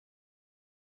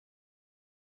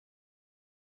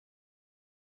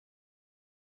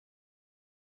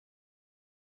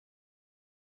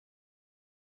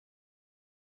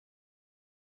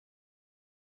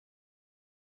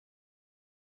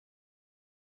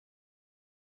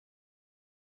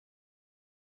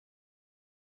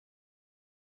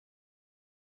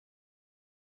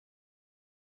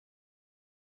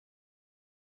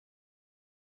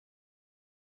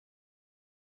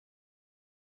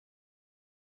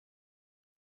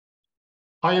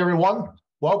Hi, everyone.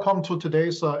 Welcome to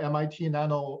today's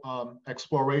MIT.nano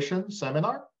exploration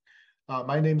seminar.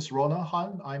 My name is Rona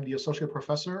Han. I'm the associate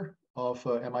professor of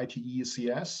MIT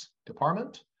ECS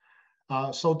department.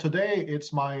 So today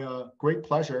it's my great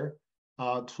pleasure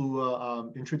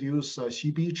to introduce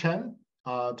Xibi Chen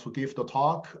to give the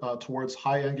talk towards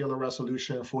high angular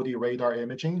resolution 4D radar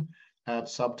imaging at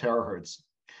sub-terahertz.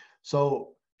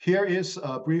 So here is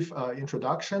a brief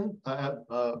introduction,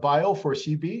 bio for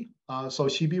Xibi. So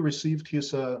Xibi received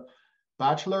his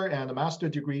bachelor and master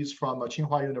degrees from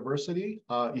Tsinghua University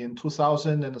in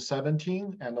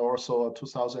 2017 and also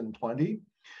 2020.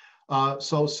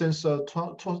 So since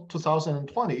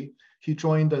 2020, he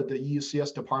joined the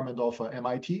ECS department of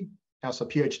MIT as a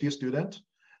PhD student.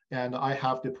 And I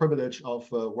have the privilege of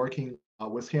working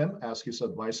with him as his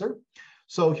advisor.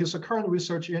 So his current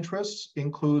research interests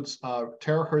includes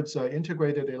terahertz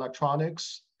integrated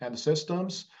electronics and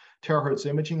systems, terahertz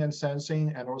imaging and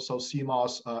sensing, and also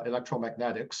CMOS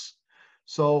electromagnetics.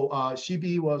 So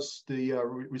Xibi was the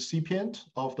recipient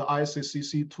of the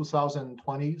ISCCC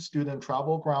 2020 Student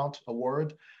Travel Grant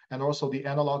Award, and also the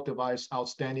Analog Device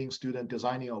Outstanding Student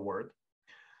Designing Award.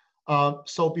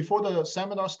 So before the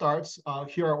seminar starts,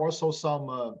 here are also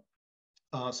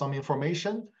some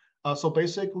information. So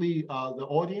basically, the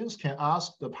audience can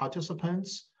ask the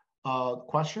participants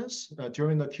questions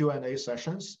during the Q&A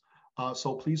sessions.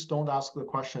 So please don't ask the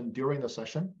question during the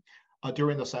session,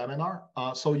 during the seminar.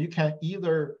 So you can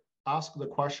either ask the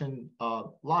question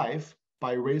live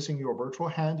by raising your virtual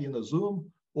hand in the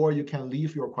Zoom, or you can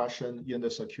leave your question in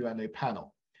this Q&A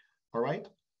panel. All right.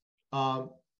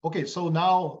 Okay, so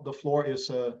now the floor is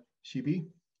Xibi.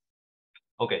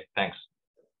 Okay, thanks.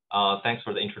 Thanks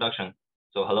for the introduction.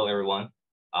 So hello, everyone.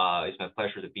 It's my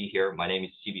pleasure to be here. My name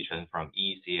is Xibi Chen from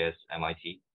ECS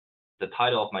MIT. The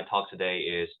title of my talk today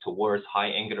is Towards High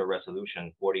Angular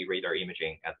Resolution 4D Radar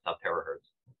Imaging at Sub-Terahertz.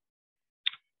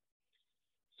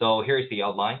 So here is the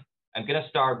outline. I'm going to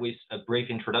start with a brief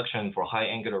introduction for high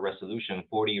angular resolution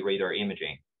 4D radar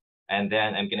imaging. And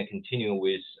then I'm going to continue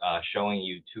with showing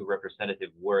you two representative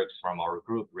works from our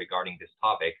group regarding this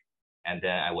topic. And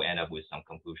then I will end up with some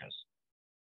conclusions.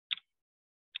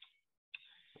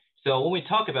 So when we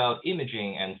talk about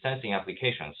imaging and sensing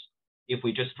applications, if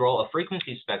we just draw a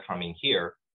frequency spectrum in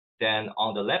here, then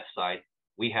on the left side,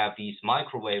 we have these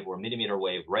microwave or millimeter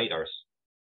wave radars.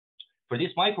 For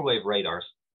these microwave radars,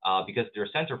 because their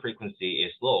center frequency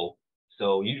is low,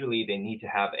 so usually they need to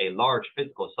have a large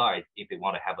physical size if they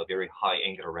want to have a very high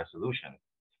angular resolution.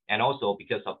 And also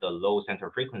because of the low center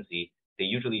frequency, they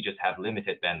usually just have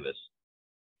limited bandwidth.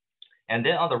 And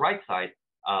then on the right side,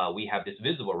 we have this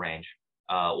visible range,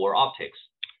 or optics.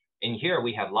 In here,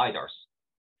 we have LiDARs.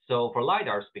 So for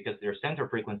LiDARs, because their center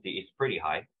frequency is pretty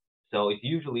high, so it's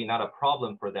usually not a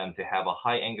problem for them to have a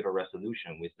high angular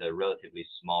resolution with a relatively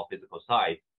small physical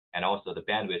size, and also the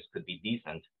bandwidth could be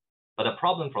decent. But the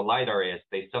problem for LiDAR is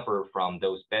they suffer from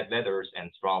those bad weathers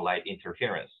and strong light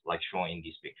interference, like shown in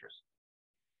these pictures.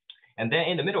 And then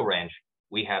in the middle range,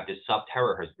 we have this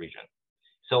sub-terahertz region.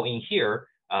 So in here,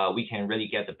 we can really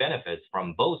get the benefits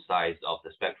from both sides of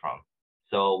the spectrum.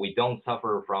 So we don't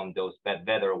suffer from those bad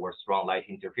weather or strong light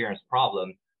interference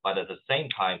problem, but at the same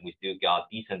time, we still got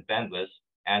decent bandwidth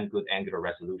and good angular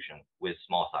resolution with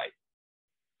small size.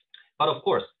 But of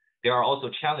course, there are also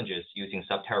challenges using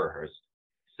sub-terahertz.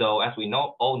 So as we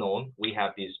all know, we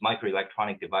have these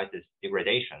microelectronic devices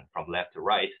degradation from left to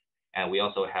right, and we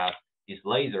also have these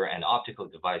laser and optical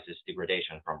devices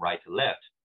degradation from right to left.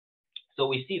 So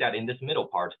we see that in this middle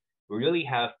part, we really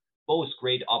have both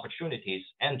great opportunities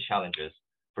and challenges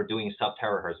for doing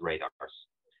sub-terahertz radars.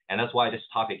 And that's why this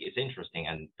topic is interesting,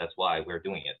 and that's why we're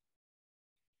doing it.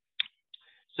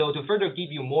 So to further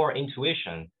give you more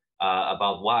intuition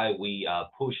about why we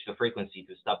push the frequency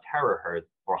to sub-terahertz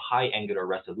for high angular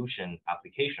resolution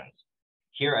applications,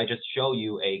 here I just show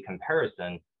you a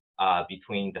comparison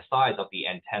between the size of the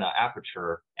antenna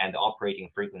aperture and the operating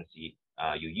frequency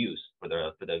you use for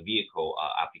the vehicle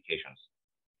applications.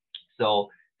 So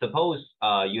suppose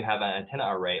you have an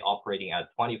antenna array operating at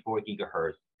 24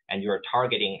 gigahertz and you're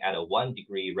targeting at a 1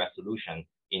 degree resolution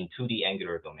in 2D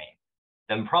angular domain.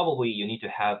 Then probably you need to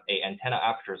have an antenna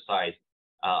aperture size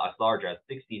as large as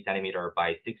 60 centimeter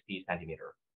by 60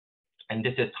 centimeter. And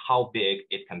this is how big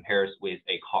it compares with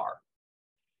a car.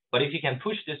 But if you can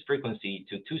push this frequency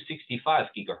to 265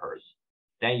 gigahertz,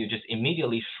 then you just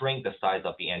immediately shrink the size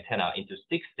of the antenna into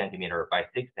 6 centimeter by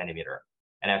 6 centimeter.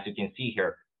 And as you can see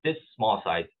here, this small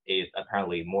size is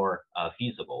apparently more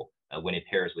feasible when it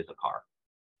pairs with a car.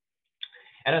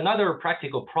 And another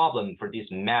practical problem for these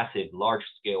massive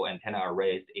large-scale antenna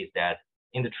arrays is that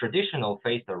in the traditional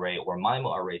phased array or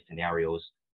MIMO array scenarios,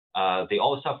 they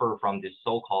all suffer from this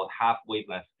so-called half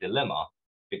wavelength dilemma,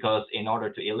 because in order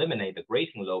to eliminate the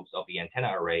grating lobes of the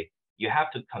antenna array, you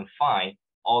have to confine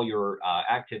all your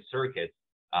active circuits,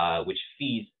 which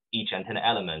feeds each antenna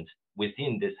element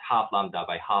within this half lambda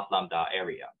by half lambda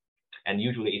area. And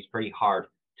usually it's pretty hard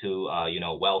to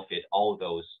well fit all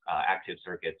those active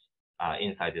circuits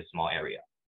inside this small area.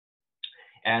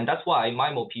 And that's why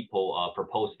MIMO people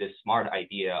propose this smart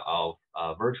idea of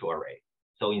virtual array.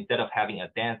 So instead of having a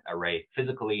dense array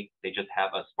physically, they just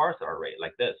have a sparse array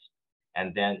like this.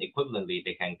 And then equivalently,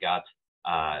 they can get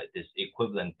this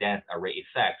equivalent dense array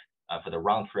effect for the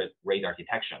round trip radar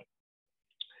detection.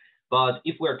 But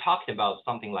if we're talking about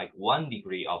something like 1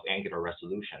 degree of angular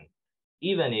resolution,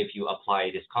 even if you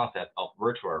apply this concept of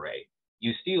virtual array,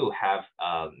 you still have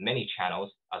many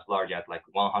channels as large as like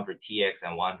 100 TX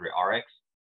and 100 RX.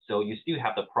 So you still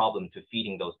have the problem to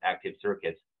feeding those active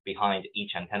circuits behind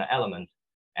each antenna element.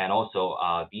 And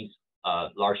also these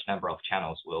large number of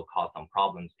channels will cause some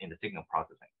problems in the signal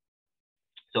processing.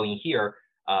 So in here,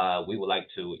 we would like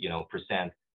to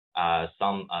present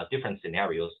some different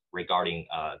scenarios regarding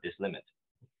this limit.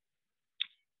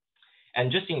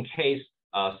 And just in case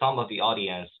some of the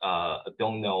audience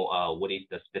don't know what is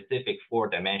the specific 4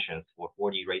 dimensions for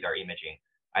 4D radar imaging,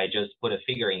 I just put a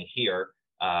figure in here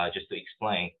just to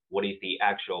explain what is the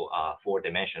actual 4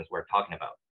 dimensions we're talking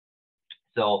about.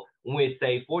 So when we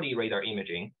say 4D radar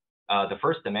imaging, the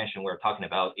first dimension we're talking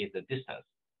about is the distance.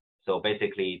 So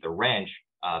basically the range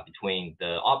between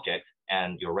the object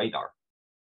and your radar.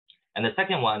 And the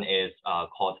second one is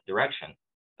called direction.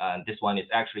 This one is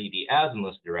actually the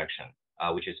azimuth direction,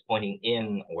 which is pointing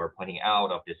in or pointing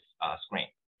out of this screen.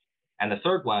 And the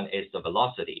third one is the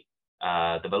velocity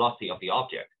of the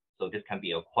object. So this can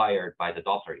be acquired by the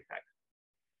Doppler effect.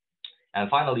 And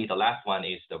finally, the last one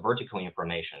is the vertical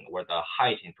information or the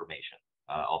height information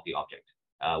of the object,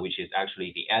 which is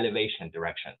actually the elevation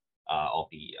direction of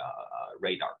the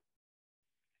radar.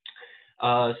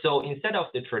 So instead of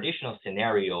the traditional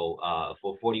scenario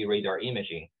for 4D radar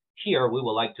imaging, here we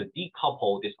would like to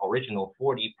decouple this original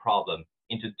 4D problem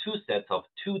into 2 sets of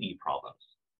 2D problems.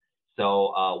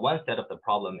 So one set of the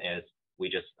problem is we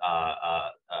just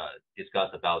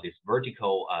discussed about this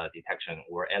vertical detection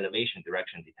or elevation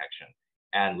direction detection,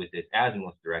 and with this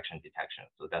azimuth direction detection.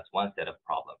 So that's one set of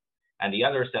problem. And the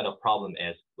other set of problem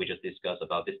is we just discussed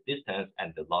about this distance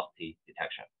and velocity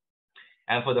detection.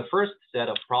 And for the first set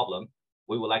of problem,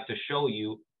 we would like to show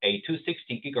you a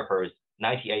 260 gigahertz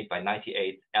 98 by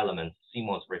 98 element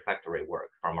CMOS reflectarray work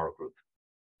from our group.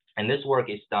 And this work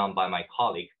is done by my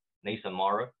colleague, Nathan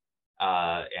Morrow,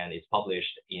 and it's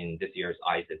published in this year's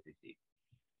ISSCC.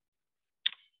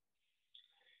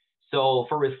 So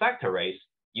for reflectarrays,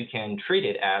 you can treat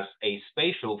it as a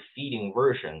spatial feeding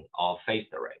version of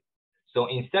phased array. So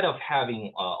instead of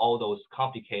having all those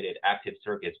complicated active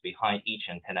circuits behind each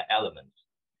antenna element,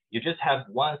 you just have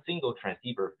one single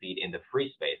transceiver feed in the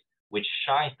free space, which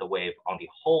shines the wave on the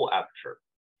whole aperture.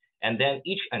 And then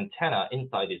each antenna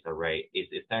inside this array is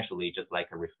essentially just like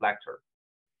a reflector.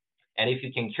 And if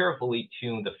you can carefully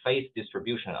tune the phase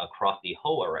distribution across the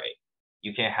whole array,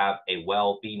 you can have a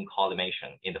well-beam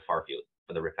collimation in the far field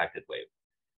for the reflected wave.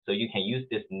 So you can use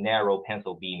this narrow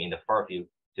pencil beam in the far field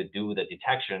to do the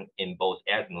detection in both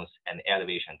azimuth and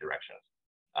elevation directions,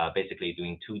 basically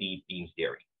doing 2D beam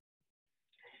steering.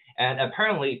 And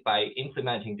apparently, by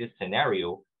implementing this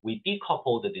scenario, we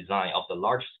decouple the design of the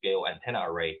large-scale antenna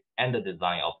array and the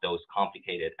design of those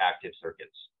complicated active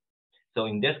circuits. So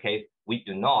in this case, we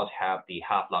do not have the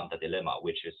half lambda dilemma,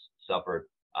 which is suffered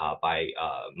by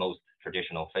most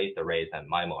traditional phased arrays and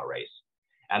MIMO arrays.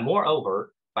 And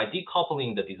moreover, by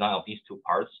decoupling the design of these 2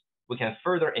 parts, we can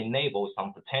further enable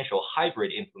some potential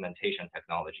hybrid implementation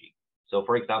technology. So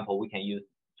for example, we can use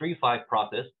 3.5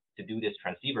 process to do this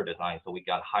transceiver design, so we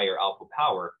got higher output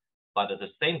power, but at the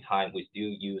same time, we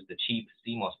still use the cheap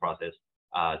CMOS process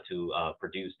to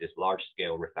produce this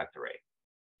large-scale reflectarray.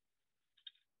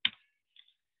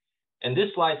 And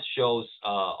this slide shows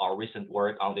our recent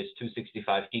work on this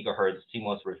 265 gigahertz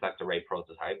CMOS reflectarray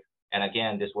prototype. And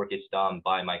again, this work is done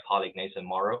by my colleague Nathan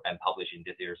Morrow and published in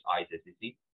this year's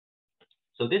ISSCC.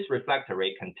 So this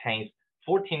reflectarray contains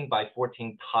 14 by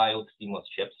 14 tiled CMOS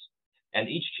chips, and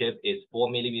each chip is 4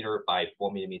 millimeter by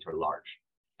 4 millimeter large.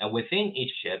 And within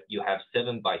each chip, you have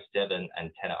 7 by 7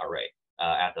 antenna array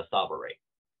as a sub-array.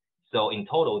 So in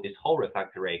total, this whole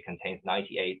reflectarray contains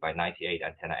 98 by 98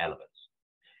 antenna elements.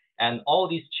 And all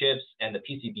these chips and the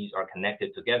PCBs are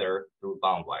connected together through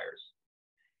bound wires.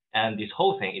 And this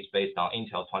whole thing is based on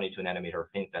Intel 22 nanometer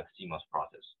FinFET CMOS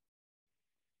process.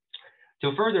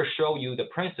 To further show you the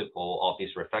principle of this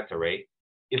reflectarray,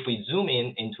 if we zoom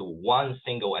in into one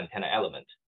single antenna element,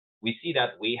 we see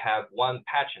that we have one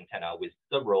patch antenna with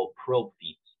several probe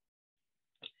feeds.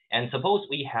 And suppose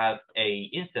we have a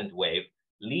instant wave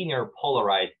linear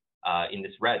polarized in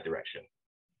this red direction.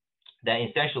 Then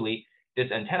essentially,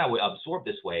 this antenna will absorb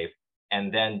this wave,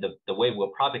 and then the wave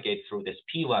will propagate through this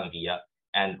P1 via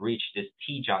and reach this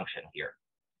T junction here.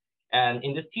 And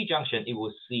in this T junction, it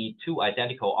will see two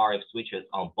identical RF switches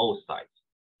on both sides.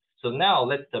 So now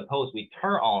let's suppose we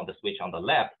turn on the switch on the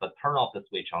left, but turn off the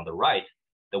switch on the right.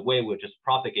 The wave will just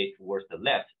propagate towards the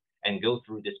left and go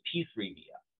through this P3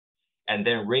 via, and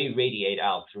then radiate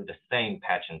out through the same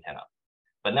patch antenna.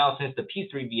 But now since the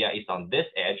P3 via is on this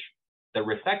edge, the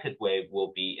reflected wave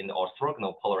will be in the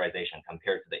orthogonal polarization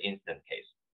compared to the instant case.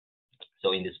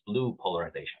 So in this blue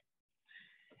polarization.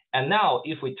 And now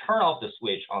if we turn off the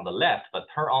switch on the left, but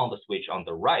turn on the switch on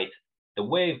the right, the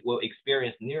wave will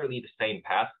experience nearly the same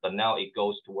path, but now it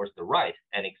goes towards the right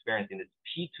and experiencing this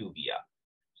P2 via.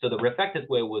 So the reflected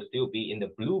wave will still be in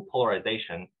the blue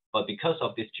polarization, but because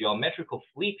of this geometrical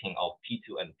flipping of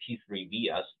P2 and P3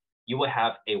 vias, you will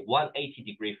have a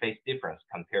 180-degree phase difference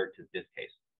compared to this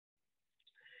case.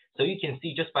 So you can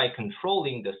see just by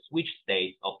controlling the switch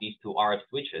states of these two RF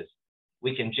switches,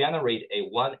 we can generate a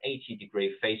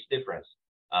 180-degree phase difference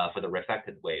for the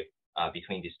reflected wave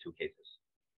between these two cases.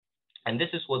 And this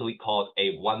is what we call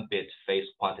a one-bit phase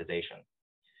quantization.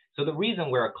 So the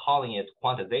reason we're calling it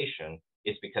quantization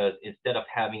is because instead of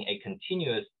having a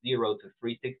continuous 0 to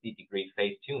 360-degree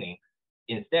phase tuning,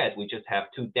 instead we just have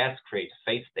two discrete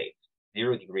phase states,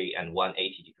 0 degree and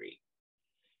 180 degree.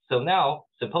 So now,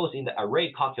 suppose in the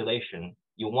array calculation,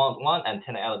 you want one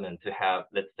antenna element to have,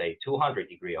 let's say, 200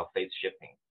 degree of phase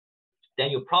shifting. Then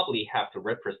you probably have to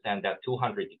represent that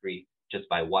 200 degree just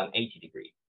by 180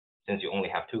 degree, since you only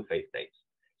have two phase states.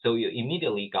 So you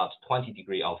immediately got 20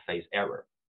 degree of phase error.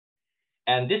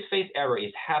 And this phase error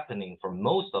is happening for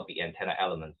most of the antenna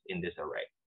elements in this array.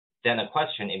 Then a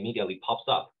question immediately pops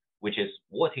up, which is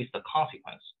what is the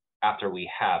consequence after we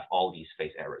have all these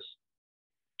phase errors?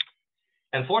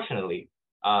 Unfortunately,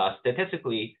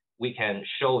 statistically, we can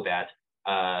show that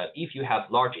if you have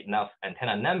large enough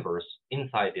antenna numbers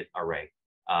inside this array,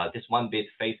 this one-bit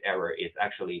phase error is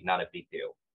actually not a big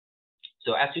deal.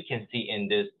 So as you can see in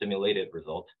this simulated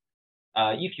result,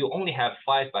 if you only have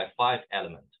 5 by 5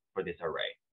 elements for this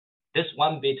array, this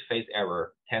one-bit phase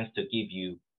error tends to give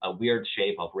you a weird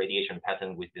shape of radiation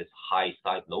pattern with this high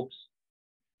side lobes.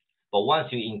 But once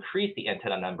you increase the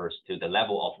antenna numbers to the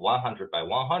level of 100 by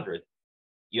 100,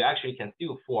 you actually can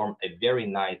still form a very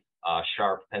nice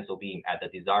sharp pencil beam at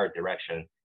the desired direction,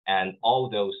 and all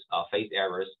those phase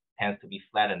errors tend to be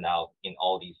flattened out in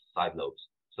all these side lobes.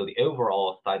 So the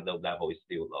overall side lobe level is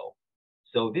still low.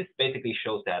 So this basically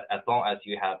shows that as long as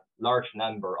you have large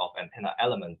number of antenna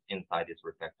elements inside this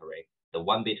reflectarray, the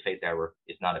one-bit phase error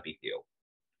is not a big deal.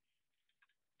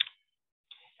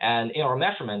 And in our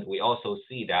measurement, we also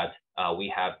see that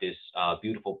we have this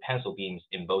beautiful pencil beams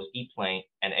in both E-plane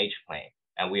and H-plane.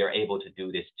 And we are able to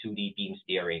do this 2D beam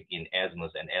steering in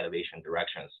azimuth and elevation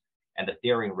directions. And the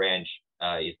steering range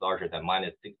is larger than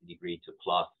 -60 degree to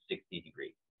 +60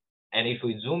 degree. And if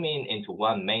we zoom in into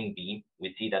one main beam,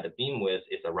 we see that the beam width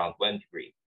is around 1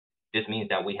 degree. This means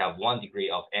that we have 1 degree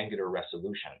of angular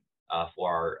resolution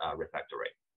for our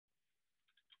reflectarray.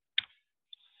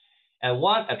 And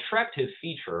one attractive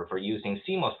feature for using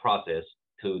CMOS process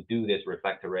to do this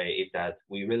reflectarray is that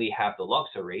we really have the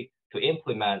luxury to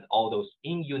implement all those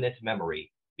in-unit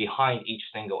memory behind each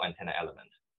single antenna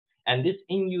element. And this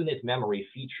in-unit memory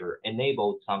feature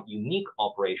enabled some unique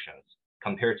operations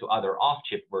compared to other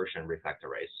off-chip version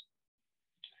reflectarrays.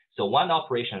 So one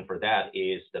operation for that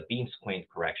is the beam squint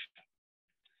correction.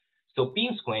 So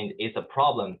beam squint is a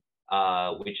problem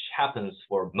which happens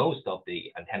for most of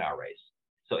the antenna arrays.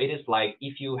 So it is like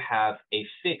if you have a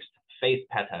fixed phase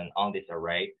pattern on this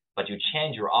array, but you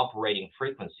change your operating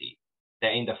frequency,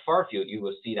 then in the far field, you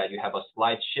will see that you have a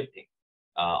slight shifting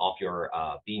of your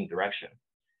beam direction.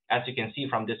 As you can see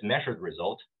from this measured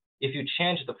result, if you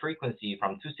change the frequency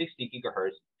from 260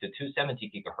 gigahertz to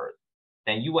 270 gigahertz,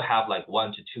 then you will have like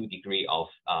 1 to 2 degree of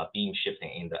beam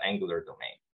shifting in the angular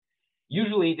domain.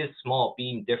 Usually this small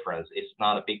beam difference is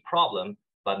not a big problem,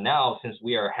 but now since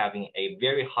we are having a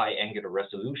very high angular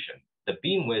resolution, the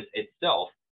beam width itself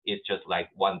is just like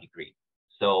 1 degree.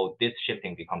 So this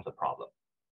shifting becomes a problem.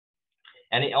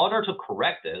 And in order to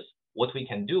correct this, what we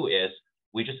can do is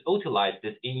we just utilize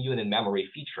this in-unit memory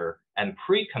feature and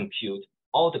pre-compute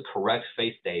all the correct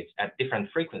phase states at different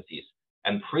frequencies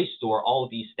and pre-store all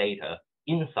these data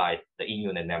inside the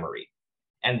in-unit memory.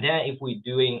 And then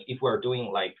if we're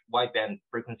doing like wideband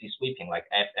frequency sweeping, like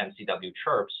FMCW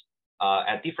chirps,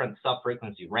 at different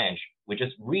sub-frequency range, we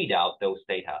just read out those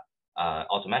data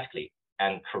automatically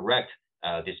and correct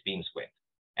this beam squint.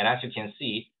 And as you can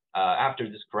see, after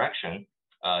this correction,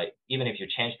 even if you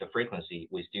change the frequency,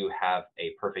 we still have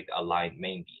a perfect aligned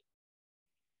main beam.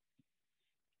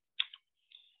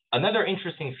 Another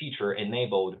interesting feature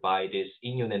enabled by this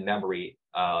in-unit memory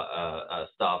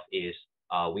stuff is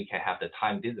we can have the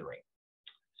time dithering.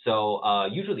 So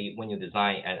usually when you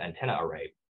design an antenna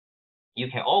array, you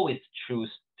can always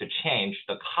choose to change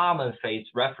the common phase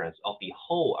reference of the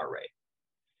whole array.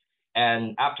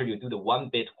 And after you do the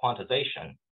 1-bit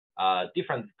quantization,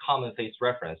 different common phase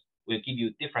reference will give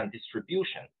you different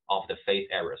distribution of the phase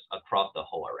errors across the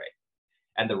whole array.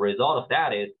 And the result of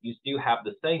that is you still have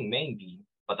the same main beam,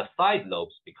 but the side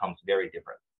lobes becomes very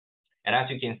different. And as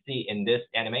you can see in this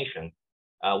animation,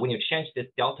 when you change this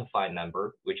delta phi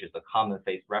number, which is the common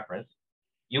phase reference,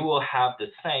 you will have the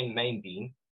same main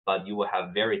beam, but you will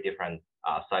have very different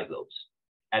side lobes.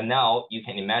 And now you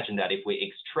can imagine that if we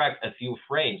extract a few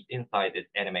frames inside this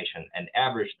animation and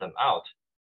average them out,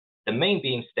 the main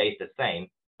beam stays the same,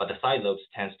 but the side lobes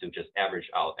tends to just average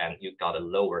out and you've got a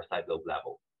lower side lobe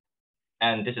level.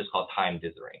 And this is called time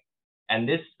dithering. And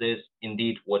this is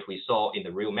indeed what we saw in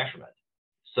the real measurement.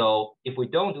 So if we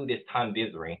don't do this time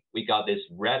dithering, we got this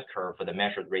red curve for the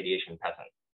measured radiation pattern.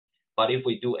 But if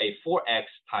we do a 4x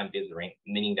time dithering,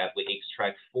 meaning that we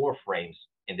extract 4 frames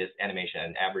in this animation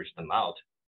and average them out,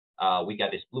 we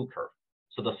get this blue curve.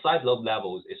 So the side lobe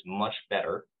levels is much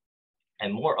better.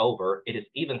 And moreover, it is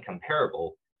even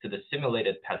comparable to the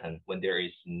simulated pattern when there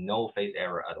is no phase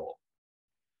error at all.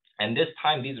 And this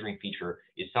time dithering feature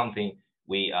is something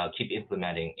we keep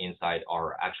implementing inside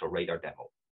our actual radar demo.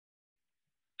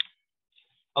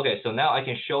 Okay, so now I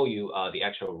can show you the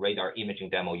actual radar imaging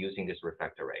demo using this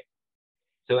reflectarray.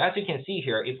 So as you can see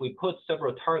here, if we put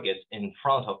several targets in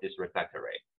front of this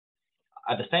reflectarray,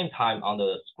 at the same time on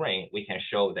the screen, we can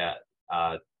show that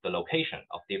the location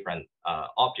of different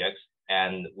objects,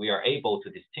 and we are able to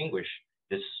distinguish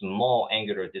this small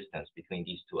angular distance between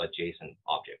these two adjacent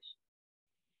objects.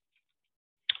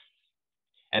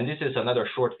 And this is another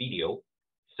short video.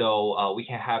 So we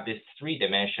can have this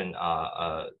 3-dimension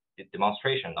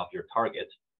demonstration of your target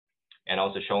and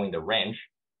also showing the range.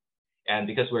 And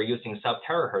because we're using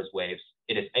sub-THz waves,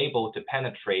 it is able to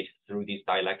penetrate through these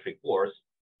dielectric boards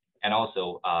and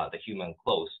also the human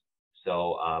clothes.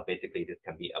 So basically, this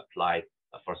can be applied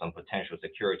for some potential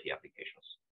security applications.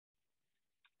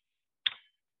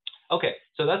 Okay,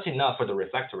 so that's enough for the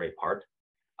reflectarray part.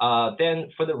 Then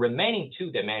for the remaining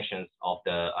 2 dimensions of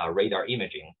the radar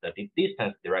imaging, the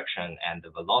distance direction and the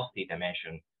velocity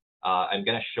dimension, I'm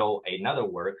going to show another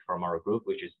work from our group,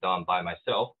 which is done by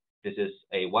myself. This is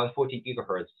a 140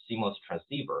 gigahertz CMOS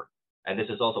transceiver, and this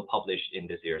is also published in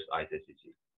this year's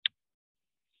ICCC.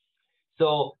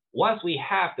 So once we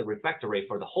have the reflectarray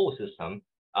for the whole system,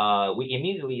 we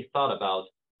immediately thought about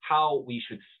how we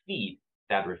should feed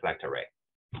that reflectarray.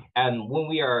 And when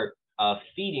we are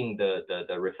feeding the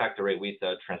reflectarray with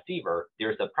the transceiver,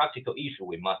 there's a practical issue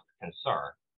we must concern,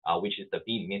 which is the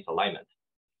beam misalignment.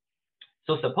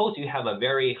 So suppose you have a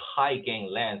very high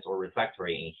gain lens or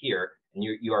reflectarray in here, and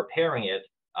you are pairing it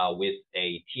with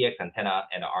a TX antenna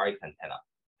and an RX antenna.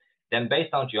 Then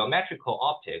based on geometrical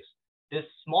optics, this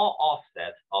small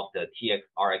offset of the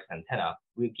TX-RX antenna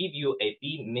will give you a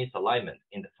beam misalignment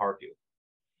in the far field,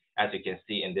 as you can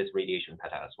see in this radiation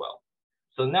pattern as well.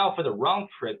 So now for the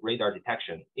round-trip radar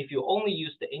detection, if you only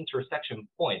use the intersection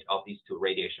point of these 2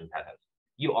 radiation patterns,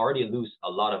 you already lose a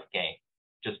lot of gain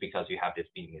just because you have this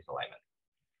beam misalignment.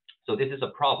 So this is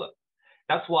a problem.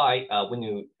 That's why when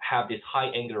you have this high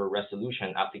angular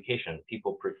resolution application,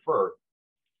 people prefer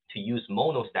to use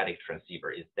monostatic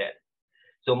transceiver instead.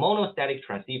 So monostatic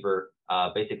transceiver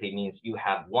basically means you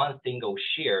have one single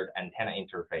shared antenna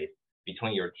interface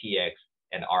between your TX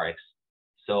and RX.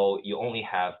 So you only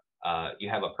have you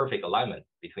have a perfect alignment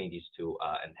between these 2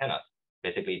 antennas.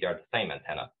 Basically, they're the same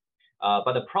antenna.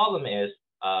 But the problem is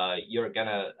you're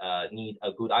gonna need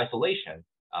a good isolation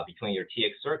between your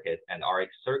TX circuit and RX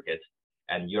circuit,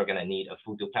 and you're gonna need a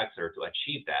full duplexer to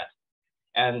achieve that.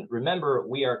 And remember,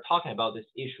 we are talking about this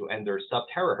issue under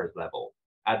sub-THz level.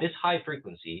 At this high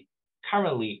frequency,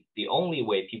 currently, the only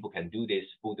way people can do this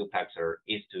full duplexer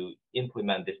is to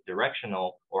implement this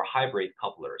directional or hybrid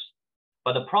couplers.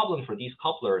 But the problem for these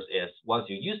couplers is once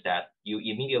you use that, you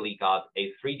immediately got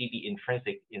a 3 dB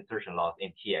intrinsic insertion loss in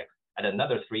TX and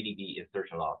another 3 dB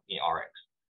insertion loss in RX.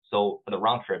 So for the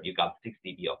round trip, you got 6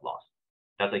 dB of loss.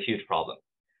 That's a huge problem.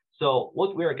 So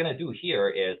what we're going to do here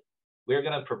is we're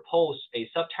going to propose a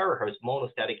sub-THz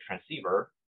monostatic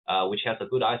transceiver, which has a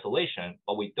good isolation,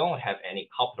 but we don't have any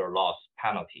coupler loss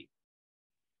penalty.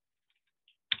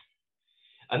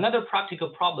 Another practical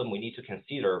problem we need to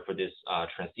consider for this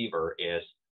transceiver is,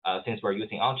 since we're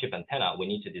using on-chip antenna, we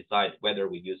need to decide whether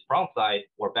we use front-side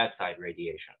or backside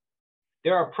radiation.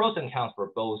 There are pros and cons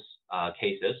for both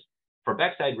cases. For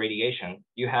backside radiation,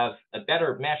 you have a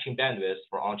better matching bandwidth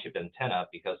for on-chip antenna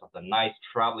because of the nice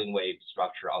traveling wave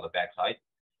structure on the backside,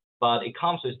 but it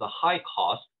comes with the high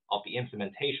cost of the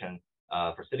implementation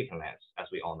for silicon lamps, as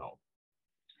we all know.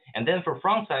 And then for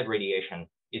front-side radiation,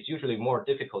 it's usually more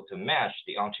difficult to match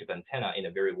the on-chip antenna in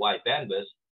a very wide bandwidth,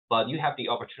 but you have the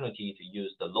opportunity to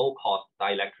use the low-cost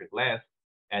dielectric lens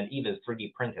and even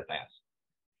 3D printed lens.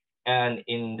 And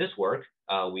in this work,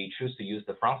 we choose to use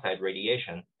the front-side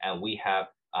radiation, and we have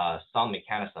some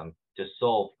mechanism to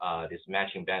solve this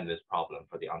matching bandwidth problem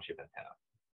for the on-chip antenna.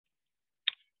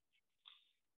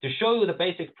 To show you the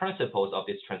basic principles of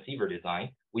this transceiver design,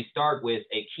 we start with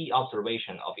a key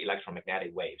observation of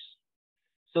electromagnetic waves.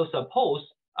 So suppose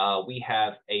we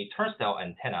have a turnstile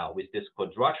antenna with this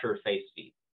quadrature phase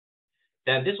speed.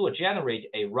 Then this will generate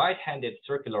a right-handed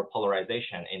circular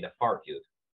polarization in the far field.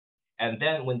 And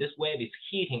then when this wave is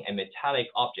hitting a metallic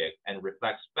object and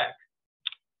reflects back,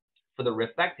 for the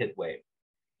reflected wave,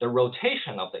 the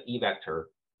rotation of the E vector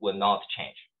will not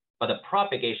change, but the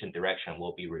propagation direction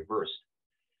will be reversed.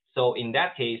 So in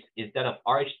that case, instead of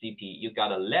RHCP, you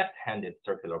got a left-handed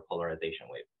circular polarization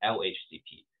wave,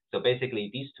 LHCP. So basically,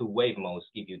 these two wave modes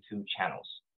give you two channels.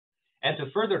 And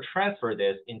to further transfer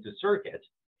this into circuit,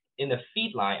 in the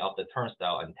feed line of the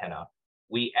turnstile antenna,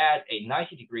 we add a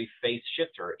 90-degree phase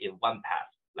shifter in one path,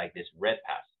 like this red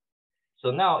path.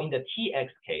 So now in the TX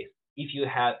case, if you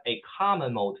have a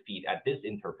common mode feed at this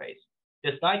interface,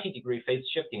 this 90-degree phase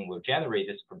shifting will generate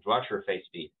this quadrature phase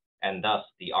speed, and thus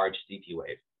the RHCP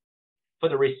wave. For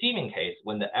the receiving case,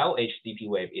 when the LHCP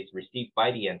wave is received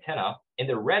by the antenna, in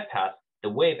the red path, the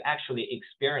wave actually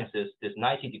experiences this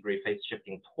 90-degree phase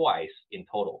shifting twice in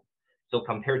total. So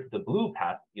compared to the blue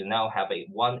path, you now have a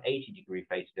 180-degree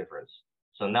phase difference.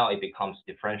 So now it becomes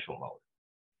differential mode.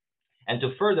 And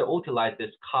to further utilize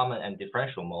this common and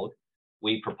differential mode,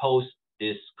 we propose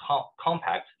this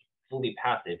compact, fully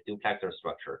passive duplexer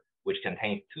structure, which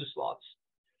contains two slots.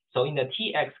 So in the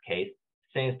TX case,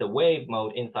 since the wave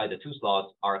mode inside the two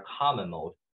slots are common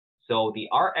mode, so the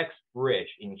RX bridge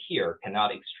in here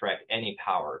cannot extract any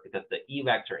power because the E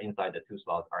vector inside the two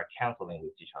slots are canceling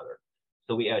with each other.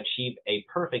 So we achieve a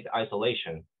perfect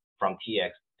isolation from TX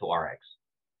to RX.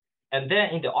 And then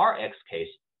in the RX case,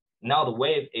 now the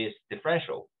wave is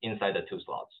differential inside the two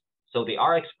slots. So the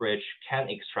RX bridge can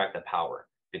extract the power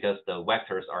because the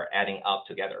vectors are adding up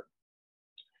together.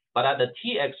 But at the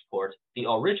TX port, the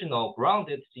original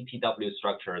grounded CPW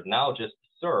structure now just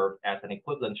serves as an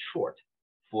equivalent short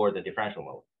for the differential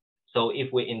mode. So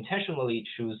if we intentionally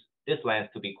choose this lens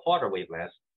to be quarter wave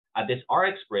lens, at this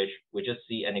RX bridge, we just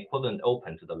see an equivalent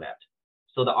open to the left.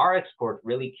 So the RX port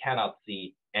really cannot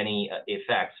see any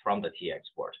effects from the TX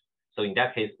port. So in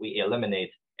that case, we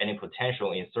eliminate any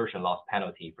potential insertion loss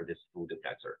penalty for this full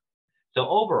duplexer. So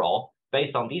overall,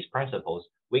 based on these principles,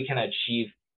 we can achieve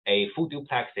a full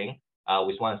duplexing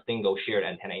with one single shared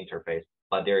antenna interface,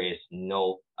 but there is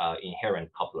no inherent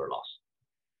coupler loss.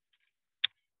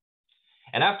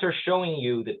 And after showing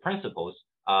you the principles,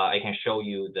 I can show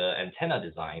you the antenna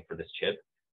design for this chip.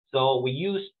 So we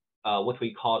use what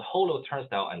we call hollow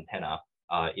turnstile antenna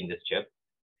in this chip.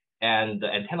 And the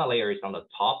antenna layer is on the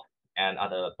top, and at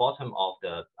the bottom of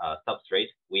the substrate,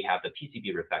 we have the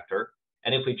PCB reflector.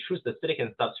 And if we choose the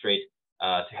silicon substrate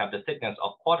to have the thickness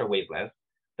of quarter wavelength,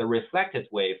 the reflected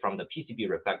wave from the PCB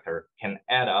reflector can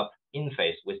add up in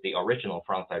phase with the original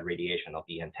frontside radiation of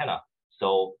the antenna.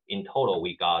 So in total,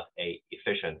 we got a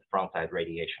efficient frontside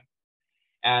radiation.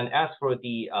 And as for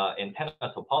the antenna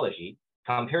topology,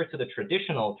 compared to the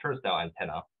traditional turnstile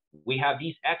antenna, we have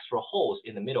these extra holes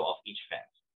in the middle of each fence.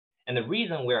 And the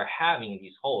reason we're having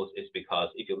these holes is because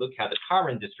if you look at the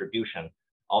current distribution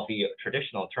of the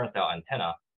traditional turnstile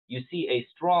antenna, you see a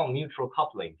strong mutual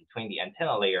coupling between the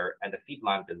antenna layer and the feed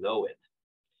line below it.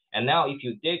 And now if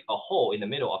you dig a hole in the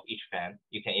middle of each fan,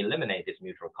 you can eliminate this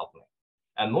mutual coupling.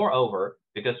 And moreover,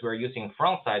 because we're using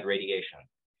frontside radiation,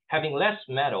 having less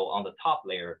metal on the top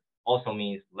layer also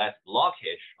means less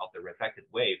blockage of the reflected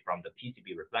wave from the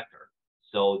PCB reflector.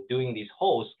 So doing these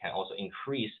holes can also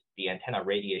increase the antenna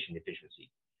radiation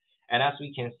efficiency. And as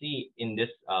we can see in this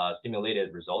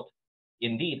simulated result,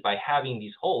 indeed, by having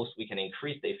these holes, we can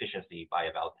increase the efficiency by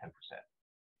about 10%.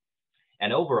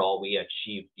 And overall, we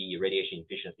achieve the radiation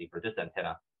efficiency for this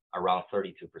antenna around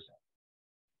 32%.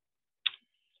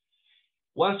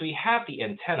 Once we have the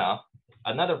antenna,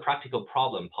 another practical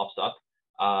problem pops up,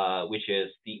 which is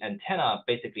the antenna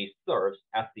basically serves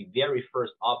as the very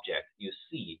first object you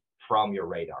see from your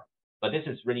radar. But this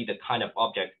is really the kind of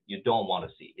object you don't want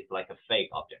to see. It's like a fake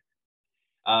object.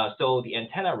 So the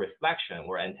antenna reflection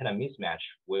or antenna mismatch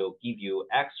will give you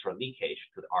extra leakage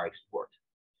to the RX port.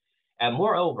 And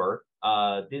moreover,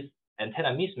 this antenna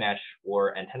mismatch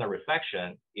or antenna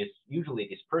reflection is usually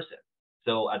dispersive.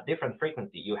 So at different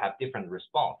frequency, you have different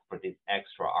response for this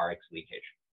extra RX leakage.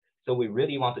 So we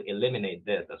really want to eliminate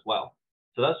this as well.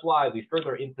 So that's why we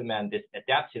further implement this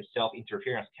adaptive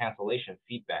self-interference cancellation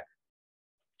feedback.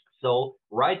 So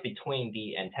right between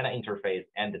the antenna interface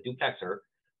and the duplexer,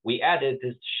 we added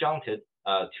this shunted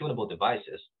tunable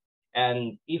devices.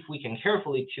 And if we can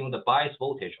carefully tune the bias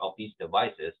voltage of these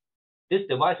devices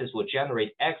will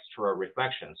generate extra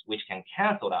reflections, which can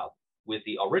cancel out with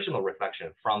the original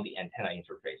reflection from the antenna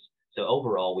interface. So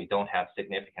overall, we don't have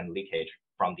significant leakage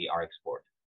from the RX port.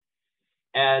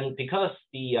 And because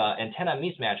the antenna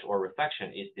mismatch or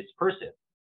reflection is dispersive,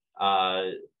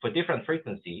 for different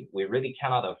frequency, we really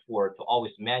cannot afford to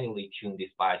always manually tune this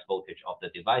bias voltage of the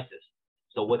devices.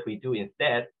 So what we do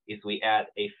instead is we add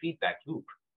a feedback loop.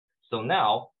 So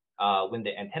now, when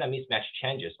the antenna mismatch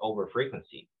changes over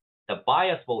frequency, the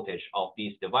bias voltage of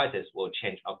these devices will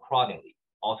change accordingly,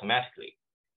 automatically,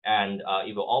 and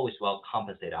it will always well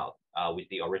compensate out with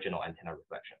the original antenna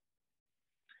reflection.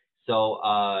 So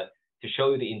to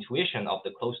show you the intuition of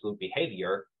the closed loop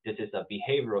behavior, this is a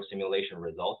behavioral simulation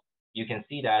result. You can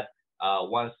see that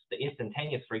once the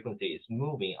instantaneous frequency is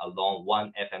moving along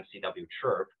one FMCW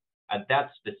chirp, at that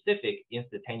specific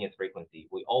instantaneous frequency,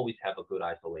 we always have a good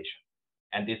isolation.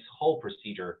 And this whole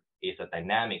procedure is a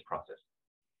dynamic process.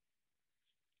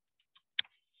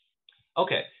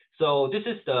 Okay, so this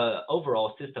is the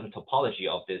overall system topology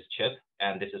of this chip,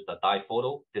 and this is the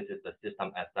diphoto. This is the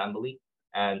system assembly.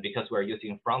 And because we're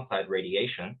using front-side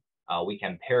radiation, we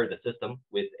can pair the system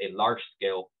with a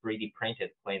large-scale 3D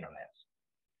printed planar lens.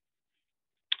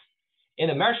 In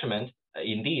the measurement,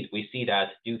 indeed, we see that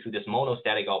due to this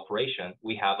monostatic operation,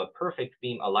 we have a perfect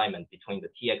beam alignment between the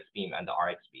TX beam and the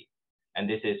RX beam. And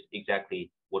this is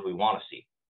exactly what we want to see.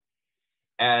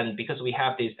 And because we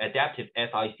have this adaptive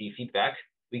SIC feedback,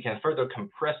 we can further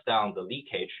compress down the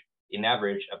leakage in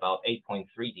average about 8.3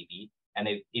 dB. And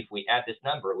if we add this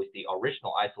number with the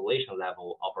original isolation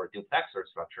level of our duplexer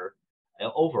structure,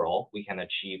 overall, we can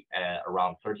achieve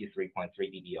around 33.3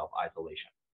 dB of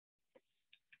isolation.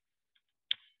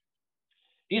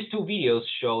 These two videos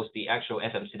shows the actual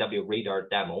FMCW radar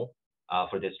demo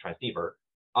for this transceiver.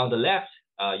 On the left,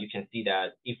 you can see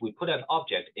that if we put an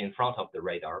object in front of the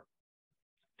radar,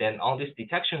 then on this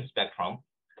detection spectrum,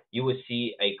 you will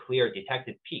see a clear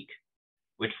detected peak,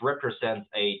 which represents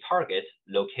a target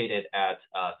located at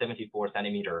 74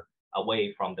 centimeter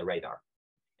away from the radar.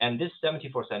 And this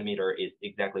 74 centimeter is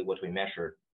exactly what we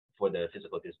measured for the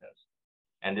physical distance.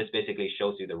 And this basically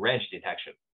shows you the range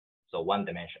detection, so one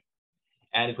dimension.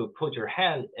 And if you put your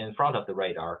hand in front of the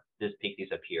radar, this peak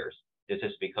disappears. This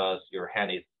is because your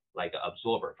hand is like an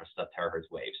absorber for sub-THz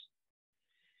waves.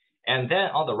 And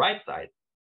then on the right side,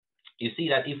 you see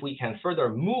that if we can further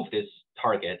move this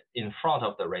target in front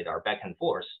of the radar back and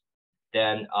forth,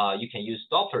 then you can use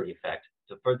Doppler effect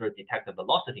to further detect the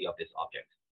velocity of this object.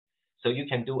 So you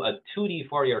can do a 2D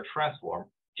Fourier transform,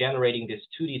 generating this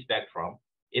 2D spectrum.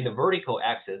 In the vertical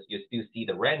axis, you still see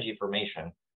the range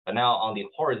information, but now on the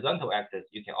horizontal axis,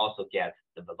 you can also get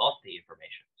the velocity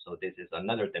information. So this is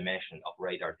another dimension of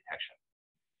radar detection.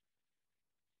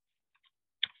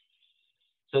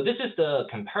 So this is the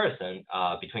comparison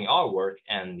between our work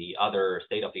and the other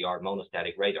state-of-the-art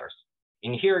monostatic radars.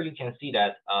 In here, you can see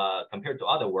that compared to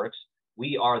other works,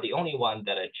 we are the only one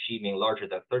that achieving larger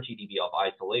than 30 dB of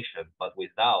isolation, but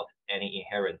without any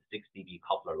inherent 6 dB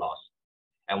coupler loss.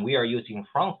 And we are using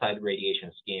front-side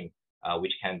radiation scheme,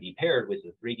 which can be paired with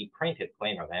the 3D printed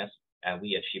planar lens, and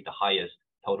we achieve the highest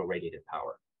total radiated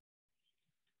power.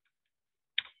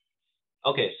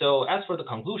 Okay, so as for the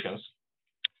conclusions,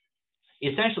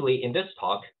 essentially, in this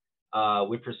talk,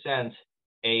 we present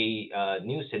a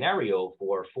new scenario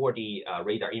for 4D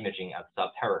radar imaging at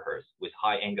sub-THz with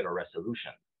high angular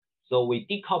resolution. So we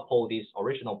decouple this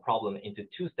original problem into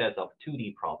two sets of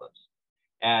 2D problems.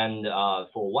 And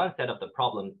for one set of the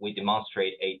problem, we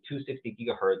demonstrate a 260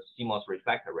 GHz CMOS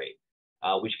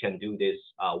reflectarray, which can do this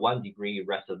 1 degree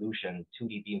resolution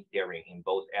 2D beam steering in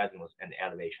both azimuth and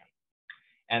elevation.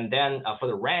 And then for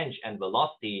the range and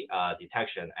velocity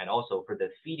detection, and also for the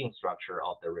feeding structure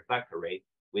of the reflectarray,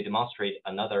 we demonstrate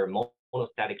another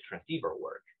monostatic transceiver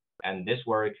work. And this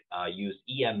work used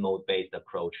EM mode-based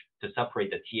approach to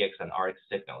separate the TX and RX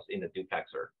signals in the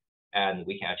duplexer. And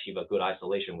we can achieve a good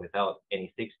isolation without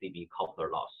any 6 dB coupler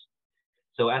loss.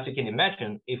 So as you can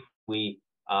imagine, if we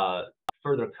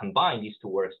further combine these two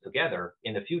works together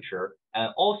in the future,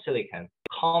 an all-silicon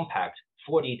compact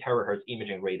 40 terahertz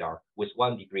imaging radar with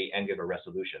 1 degree angular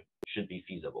resolution should be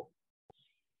feasible.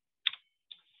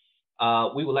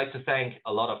 We would like to thank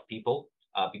a lot of people,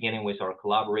 beginning with our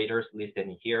collaborators listed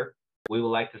in here. We would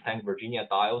like to thank Virginia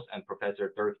Dials and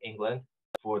Professor Dirk England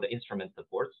for the instrument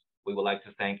supports. We would like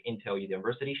to thank Intel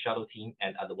University Shuttle team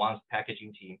and Advanced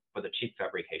Packaging team for the chip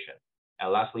fabrication.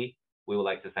 And lastly, we would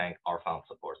like to thank our fund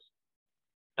supports.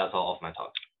 That's all of my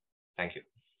talk. Thank you.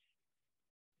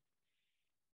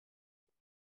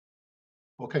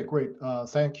 Okay, great.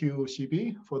 Thank you,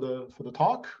 Xibi, for the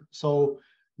talk. So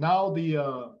now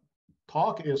the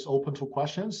talk is open to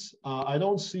questions. I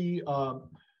don't see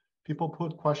people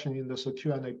put question in this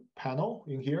Q&A panel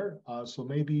in here. So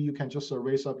maybe you can just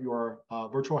raise up your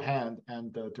virtual hand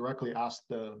and directly ask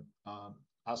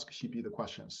Xibi the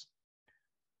questions.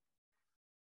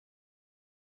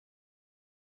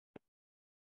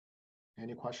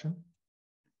 Any question?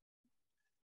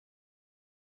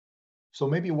 So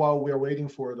maybe while we are waiting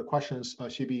for the questions,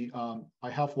 Xibi, I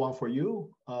have one for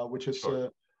you, which is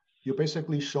sure. You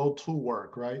basically showed two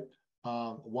work, right?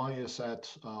 One is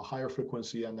at a higher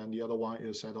frequency, and then the other one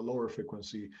is at a lower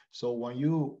frequency. So when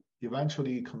you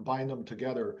eventually combine them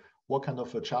together, what kind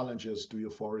of challenges do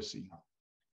you foresee?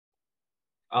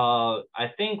 I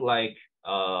think like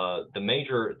the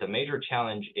major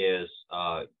challenge is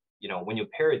when you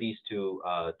pair these two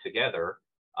together,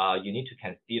 you need to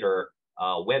consider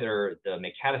whether the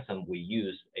mechanism we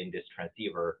use in this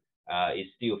transceiver is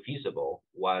still feasible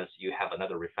once you have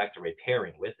another reflectarray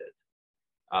pairing with it.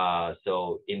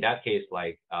 So in that case,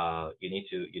 like you need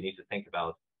to think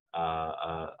about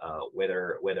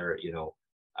whether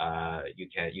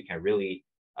you can really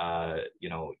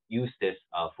use this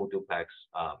full duplex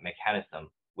mechanism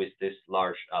with this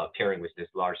large pairing with this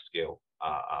large scale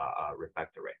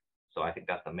reflectarray. So I think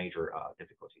that's the major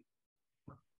difficulty.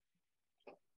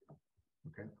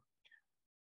 Okay.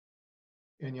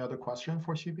 Any other question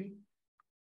for Xibi?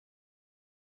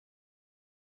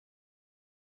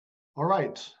 All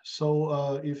right.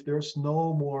 So if there's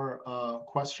no more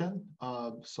question,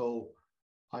 so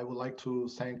I would like to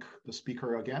thank the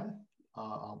speaker again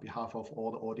on behalf of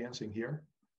all the audience in here.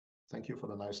 Thank you for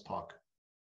the nice talk.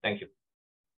 Thank you.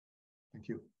 Thank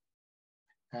you.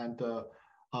 And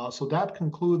so that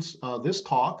concludes this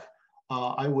talk.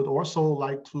 I would also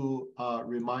like to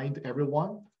remind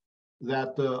everyone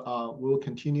that we'll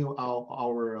continue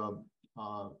our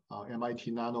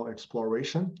MIT.nano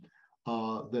exploration.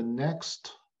 The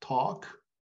next talk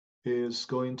is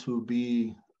going to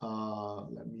be,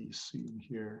 let me see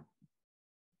here.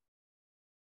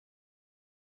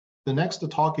 The next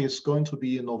talk is going to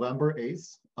be November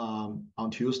 8th on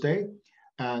Tuesday,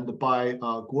 and by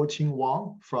Guoqing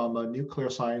Wang from Nuclear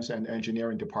Science and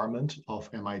Engineering Department of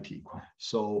MIT.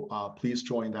 So please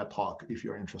join that talk if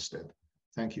you're interested.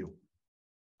 Thank you.